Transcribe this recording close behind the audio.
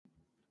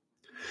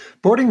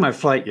Boarding my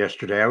flight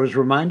yesterday, I was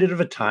reminded of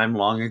a time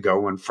long ago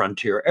when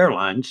Frontier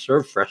Airlines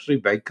served freshly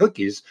baked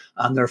cookies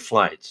on their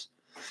flights.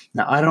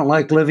 Now, I don't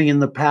like living in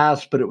the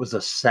past, but it was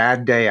a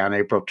sad day on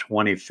April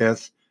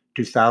 25th,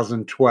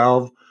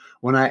 2012,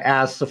 when I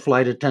asked the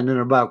flight attendant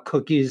about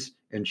cookies,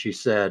 and she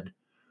said,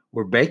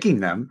 "We're baking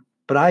them,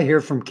 but I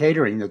hear from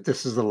catering that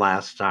this is the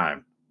last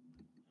time."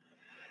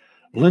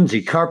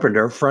 Lindsey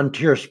Carpenter,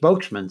 Frontier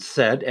spokesman,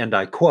 said, and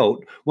I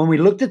quote, "When we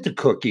looked at the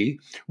cookie,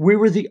 we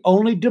were the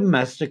only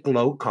domestic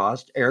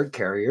low-cost air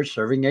carrier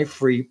serving a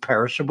free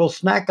perishable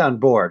snack on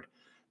board.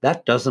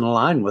 That doesn't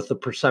align with the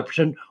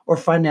perception or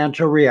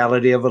financial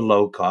reality of a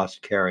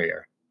low-cost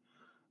carrier."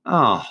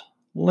 Oh,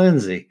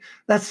 Lindsay,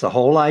 that's the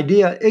whole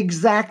idea.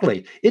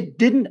 Exactly. It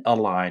didn't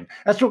align.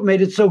 That's what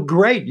made it so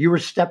great. You were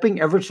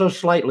stepping ever so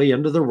slightly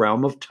into the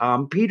realm of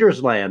Tom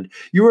Peters land.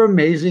 You were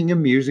amazing,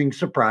 amusing,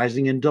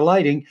 surprising, and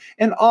delighting,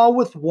 and all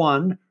with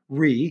one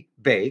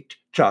re-baked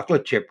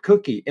chocolate chip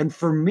cookie. And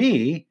for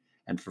me,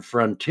 and for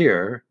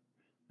Frontier,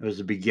 it was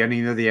the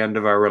beginning of the end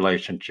of our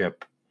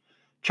relationship.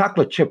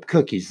 Chocolate chip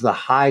cookies, the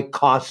high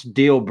cost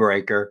deal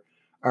breaker,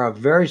 are a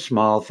very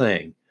small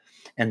thing.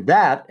 And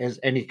that, as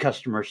any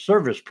customer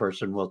service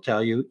person will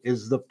tell you,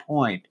 is the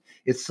point.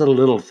 It's the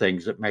little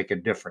things that make a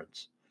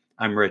difference.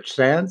 I'm Rich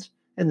Sands,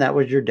 and that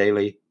was your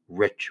daily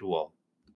ritual.